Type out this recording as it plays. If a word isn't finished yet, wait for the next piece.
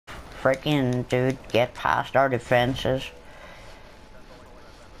freaking dude get past our defenses.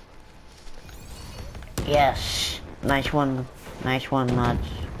 Yes, nice one, lads.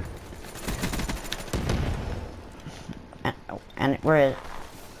 And we're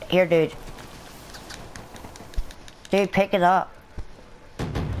here, dude. Dude, pick it up.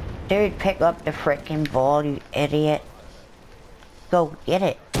 Dude, pick up the freaking ball, you idiot. Go, get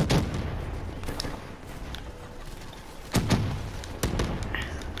it.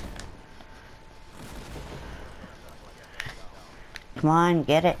 Come on,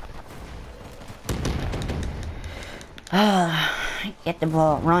 get it. Get the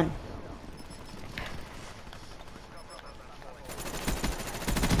ball, run.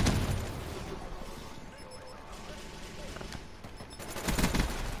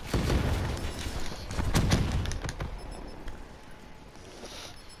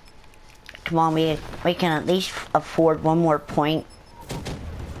 Come on, we can at least afford one more point.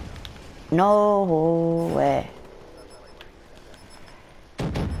 No way.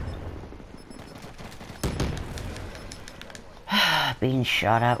 Being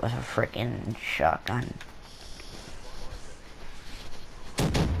shot at with a freaking shotgun.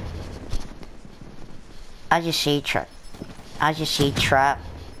 As you see, Trap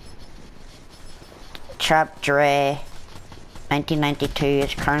Dre 1992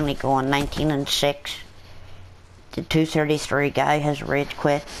 is currently going 19-6. The 233 guy has rage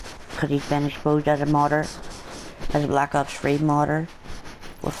quit because he's been exposed as a modder, as a Black Ops 3 modder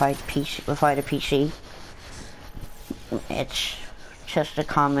without a PC. It's just a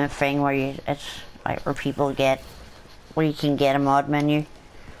common thing where it's like where people get, where you can get a mod menu.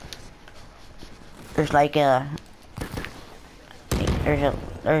 There's like there's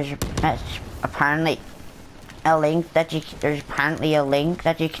apparently a link that you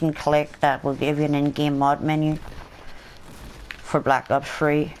can click that will give you an in-game mod menu for Black Ops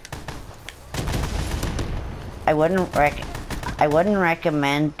 3. I wouldn't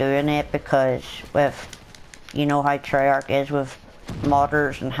recommend doing it because with, you know how Treyarch is with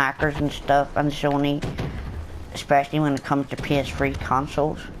modders and hackers and stuff, and Sony, especially when it comes to PS3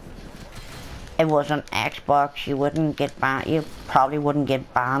 consoles. It was on Xbox, you probably wouldn't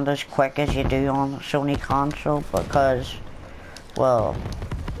get banned as quick as you do on a Sony console because, well,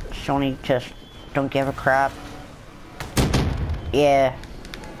 Sony just don't give a crap. Yeah.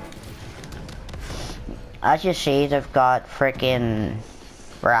 As you see, they've got freaking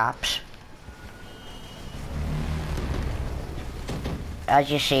wraps. As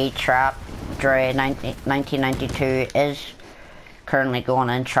you see, Trap Dre 1992 is currently going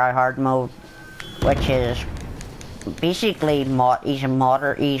in tryhard mode, which is basically he's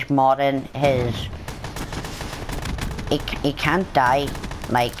modding his, he can't die,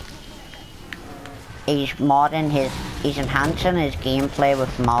 like, he's enhancing his gameplay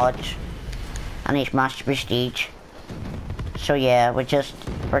with mods, and he's Master Prestige. So yeah, we've just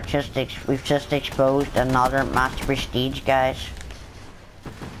exposed another Master Prestige, guys.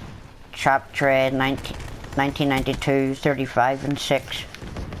 Trap Dre 1992, 35-6,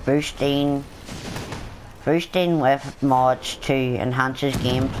 boosting with mods to enhance his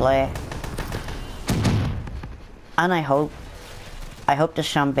gameplay. And I hope the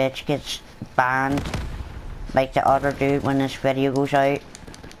sumbitch gets banned like the other dude when this video goes out.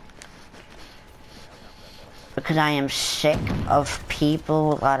 Because I am sick of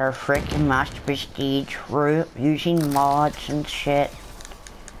people that are freaking Master Prestige using mods and shit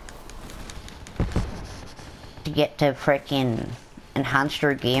to get to freaking enhance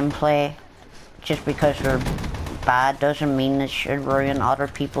their gameplay. Just because they're bad doesn't mean it should ruin other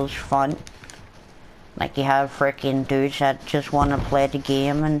people's fun. Like, you have freaking dudes that just want to play the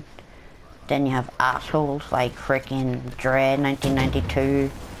game, and then you have assholes like freaking Dre 1992,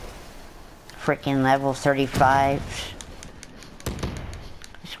 freaking level 35s.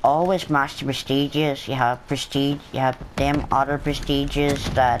 It's always Master Prestiges. You have Prestige, you have them other Prestiges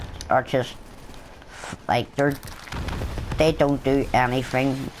that are just like, they don't do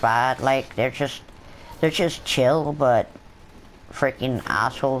anything bad, like they're just chill, but freaking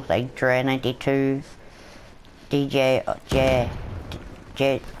assholes like Dre 92, DJ J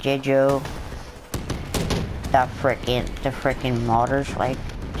Joe, the freaking modders, like,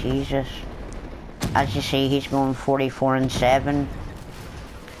 Jesus. As you see, he's going 44-7.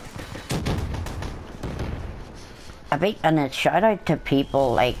 And a shout out to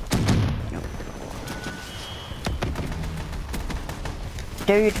people like,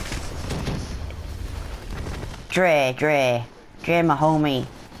 dude, Dre, my homie,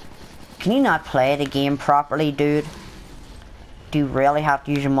 can you not play the game properly, dude? Do you really have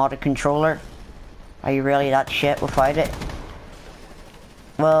to use a modded controller? Are you really that shit without it?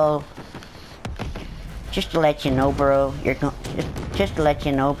 well, just to let you know, bro, just to let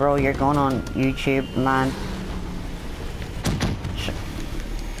you know, bro, you're going on YouTube, man.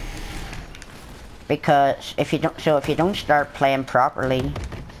 Because if you don't start playing properly,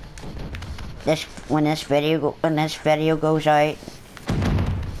 when this video goes out,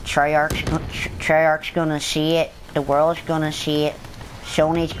 Treyarch's gonna see it, the world's gonna see it,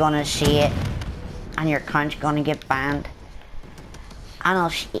 Sony's gonna see it, and your account's gonna get banned. And I'll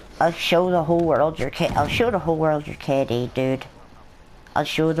show the whole world your KD, dude. I'll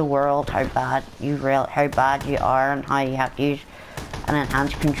show the world how bad you are and how you have to use an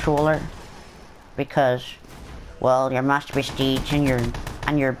enhanced controller. Because, well, you're Master Prestige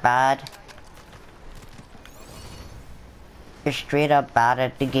and you're bad. You're straight up bad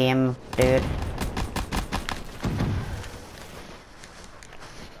at the game, dude.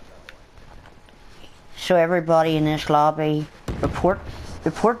 So everybody in this lobby, report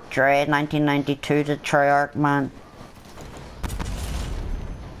Dread 1992 to Treyarch, man.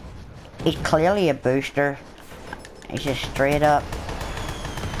 He's clearly a booster. He's a straight up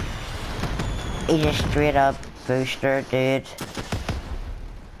booster, dude.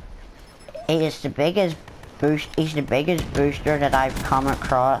 He's the biggest booster that I've come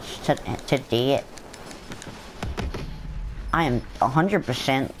across to date. I am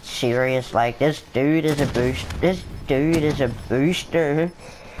 100% serious. Like, this dude is a booster.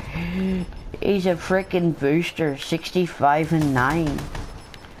 He's a freaking booster. 65 and 9.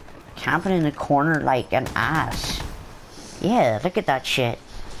 Camping in the corner like an ass. Yeah, look at that shit.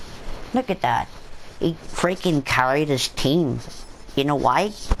 Look at that. He freaking carried his team. You know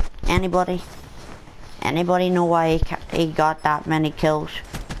why? Anybody? Anybody know why he got that many kills?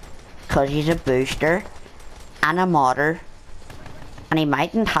 Because he's a booster and a modder. And he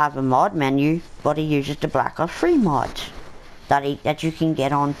mightn't have a mod menu, but he uses the Black Ops 3 mods that you can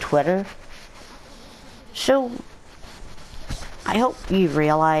get on Twitter. So I hope you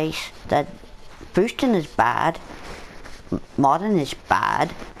realize that boosting is bad, modding is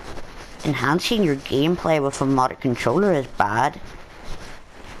bad, enhancing your gameplay with a modded controller is bad.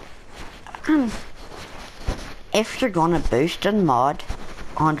 And if you're gonna boost and mod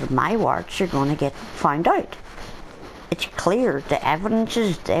under my words, you're gonna get found out. It's clear, the evidence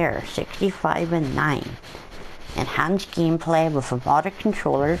is there. 65 and 9. Enhanced gameplay with a modded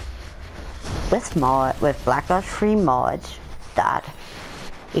controller, with Black Ops 3 mods that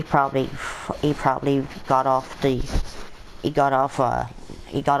he probably got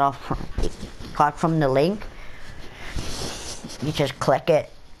from the link. You just click it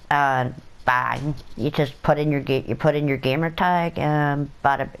and bang, you just put in your gamer tag and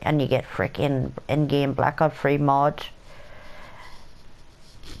you get freaking in-game Black Ops 3 mods.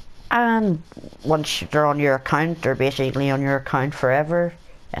 And once they're on your account, they're basically on your account forever.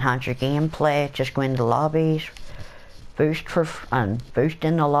 Enhance your gameplay, just go into lobbies, boost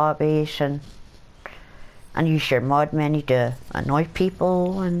in the lobbies and use your mod menu to annoy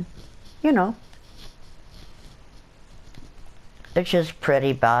people, and you know, they're just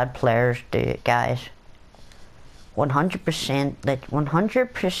pretty bad players, dude, guys.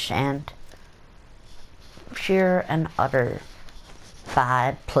 100% pure and utter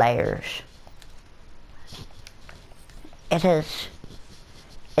bad players. It's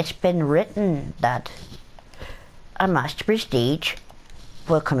been written that a Master Prestige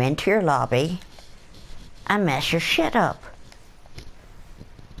will come into your lobby and mess your shit up.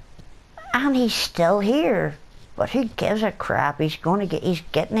 And he's still here. But who gives a crap? He's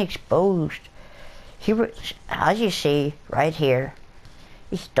getting exposed. As you see right here,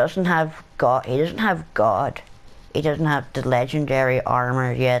 he doesn't have God. He doesn't have the legendary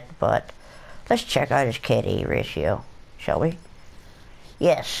armor yet, but let's check out his KD ratio, shall we?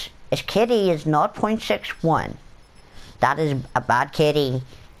 Yes, his KD is 0.61. That is a bad KD.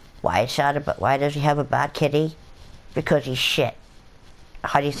 Why does he have a bad KD? Because he's shit.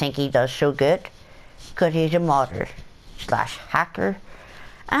 How do you think he does so good? Because he's a modder / hacker,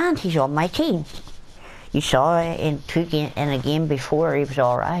 and he's on my team. You saw in a game before he was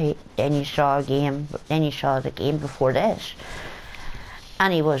alright. Then you saw the game before this,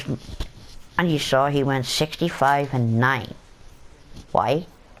 and you saw he went 65 and 9. Why?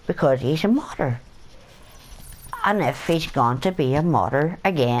 Because he's a modder. And if he's going to be a modder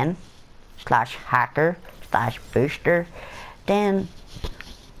again / hacker / booster, then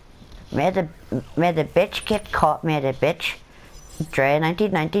may the bitch get caught. May the bitch Dread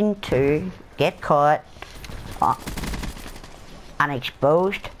 1992 get caught and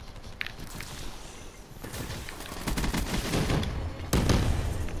exposed.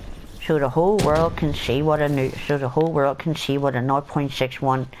 so the whole world can see what a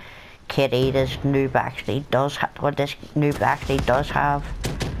 0.61 KD this noob actually does what this noob actually does have.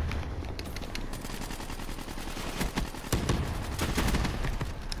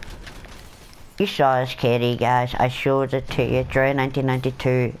 You saw his KD, guys. I showed it to you. Dre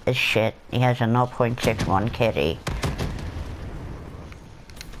 1992 is shit. He has a 0.61 KD.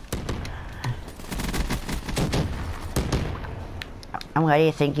 And why do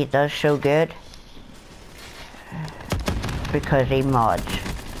you think he does so good? Because he mods.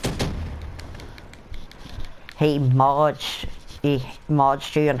 He mods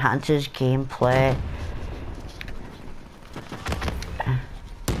to enhance his gameplay.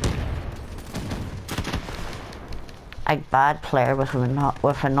 A bad player with a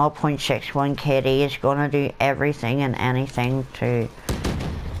 0.61 KD is gonna do everything and anything to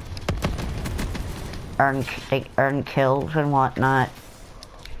earn kills and whatnot.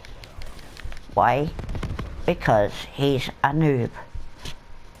 Why? Because he's a noob.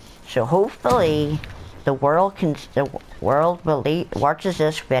 So hopefully the world watches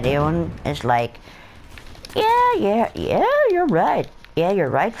this video and is like, yeah, you're right. Yeah, you're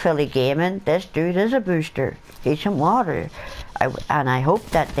right, Philly Gaming. This dude is a booster. He's some water. And I hope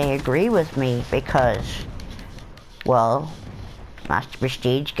that they agree with me because, well, Master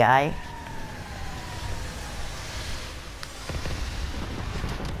Prestige guy.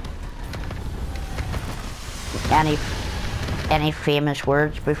 Any famous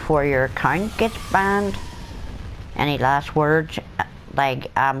words before your account gets banned? Any last words?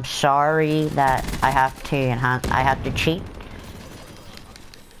 Like, I'm sorry that I have to cheat.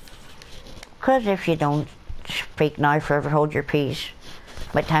 Because if you don't speak now, forever hold your peace.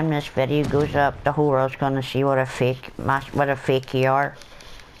 By the time this video goes up, the whole world's gonna see what a fake you are.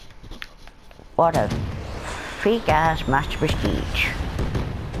 What a fake ass Master Prestige.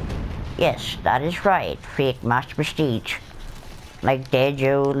 Yes, that is right, fake Master Prestige. Like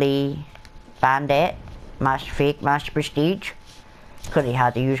Dejo Lee Bandit, fake Master Prestige. Because he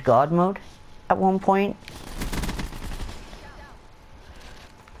had to use God mode at one point.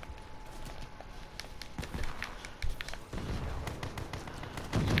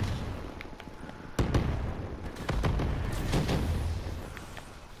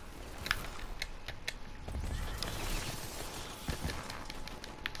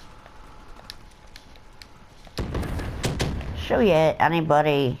 So yeah,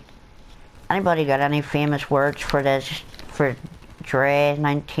 anybody got any famous words for Dre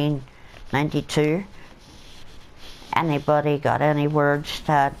 1992? Anybody got any words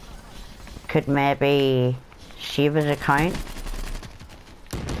that could maybe save his account?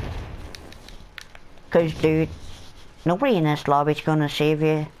 Cause dude, nobody in this lobby's gonna save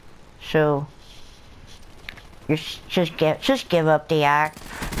you, so just give up the act,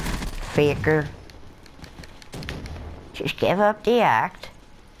 faker. Just give up the act,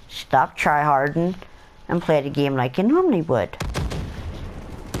 stop tryharding, and play the game like you normally would.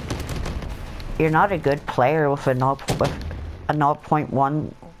 You're not a good player with a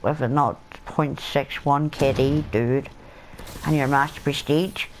 0.61 KD, dude. And you're Master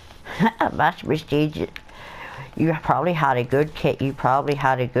Prestige. Master Prestige, you probably had a good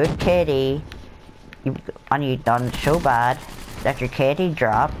KD, and you done so bad that your KD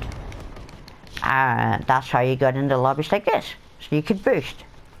dropped. And that's how you got into lobbies like this, so you could boost.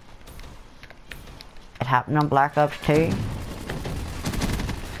 It happened on Black Ops 2.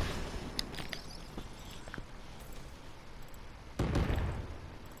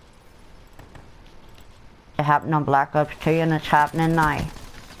 It happened on Black Ops 2 and it's happening now.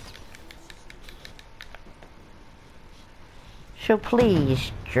 So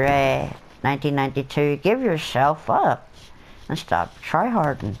please, Dre 1992, give yourself up and stop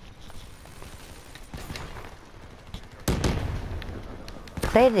tryharding.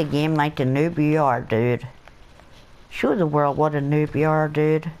 Play the game like the noob you are, dude. Show the world what a noob you are,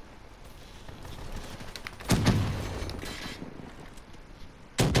 dude.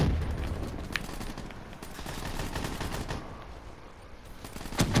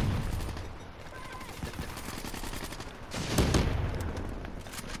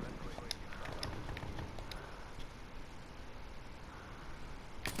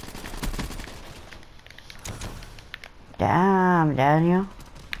 Damn, Daniel.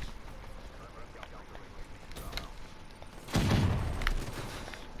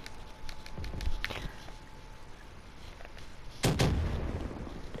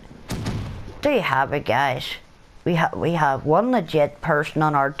 There you have it, guys. We have one legit person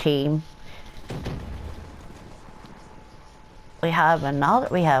on our team. we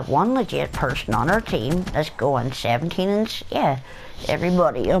have one legit person on our team that's going 17 and yeah,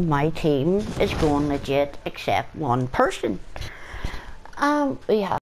 everybody on my team is going legit except one person. We have